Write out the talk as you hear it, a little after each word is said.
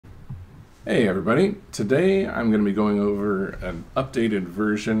Hey everybody, today I'm going to be going over an updated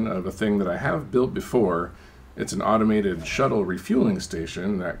version of a thing that I have built before. It's an automated shuttle refueling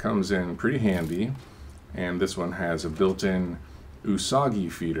station that comes in pretty handy, and this one has a built-in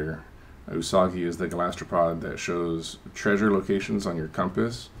Usagi feeder. Usagi is the galastropod that shows treasure locations on your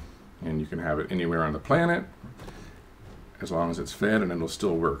compass, and you can have it anywhere on the planet as long as it's fed and it'll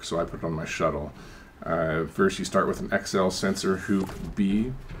still work, so I put it on my shuttle. First you start with an XL sensor hoop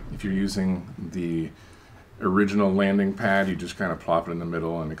B. If you're using the original landing pad, you just kind of plop it in the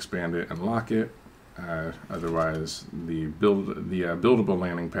middle and expand it and lock it. Otherwise, the buildable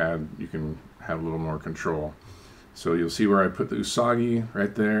landing pad, you can have a little more control. So you'll see where I put the Usagi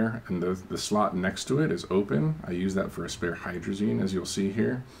right there, and the slot next to it is open. I use that for a spare hydrazine, as you'll see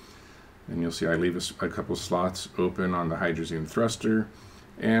here. And you'll see I leave a couple slots open on the hydrazine thruster,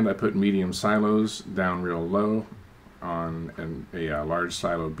 and I put medium silos down real low on a large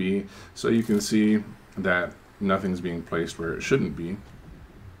silo B, so you can see that nothing's being placed where it shouldn't be.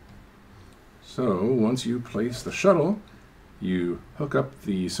 So once you place the shuttle, you hook up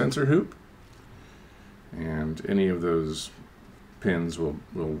the sensor hoop, and any of those pins will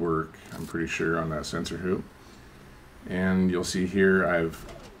work, I'm pretty sure, on that sensor hoop. And you'll see here I've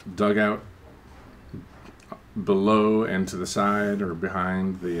dug out below and to the side or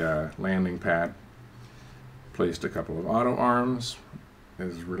behind the landing pad, placed a couple of auto arms.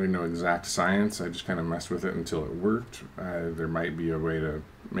 There's really no exact science, I just kind of messed with it until it worked. There might be a way to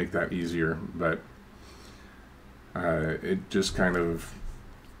make that easier, but it just kind of,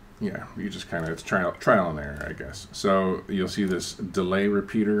 yeah, it's trial and error, I guess. So you'll see this delay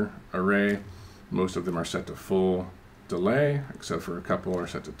repeater array. Most of them are set to full delay, except for a couple are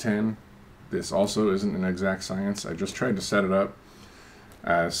set to 10. This also isn't an exact science. I just tried to set it up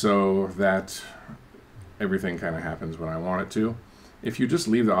so that everything kind of happens when I want it to. If you just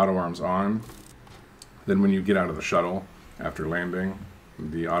leave the auto arms on, then when you get out of the shuttle after landing,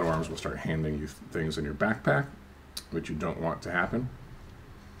 the auto arms will start handing you things in your backpack, which you don't want to happen.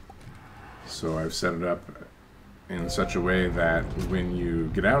 So I've set it up in such a way that when you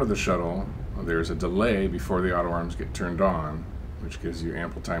get out of the shuttle, there's a delay before the auto arms get turned on, which gives you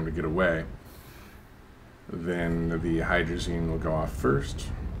ample time to get away. Then the hydrazine will go off first,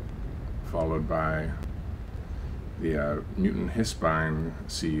 followed by the mutant hispine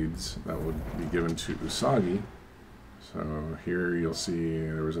seeds that will be given to Usagi. So here you'll see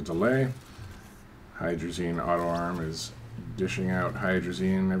there was a delay. Hydrazine auto arm is dishing out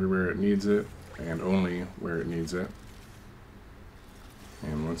hydrazine everywhere it needs it, and only where it needs it.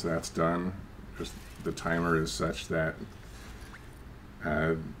 And once that's done, just the timer is such that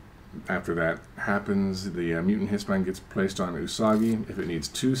after that happens, the mutant hispine gets placed on Usagi. If it needs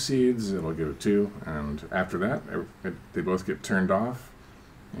 2 seeds, it'll give it 2, and after that, they both get turned off,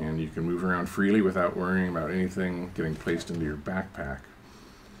 and you can move around freely without worrying about anything getting placed into your backpack.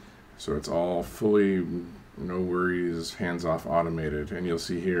 So it's all fully, no worries, hands-off automated. And you'll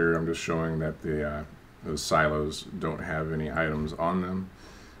see here, I'm just showing that those silos don't have any items on them,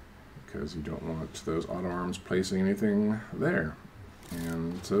 because you don't want those auto arms placing anything there.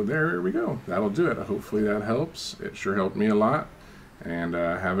 And so there we go. That'll do it. Hopefully that helps. It sure helped me a lot. And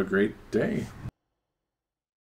have a great day.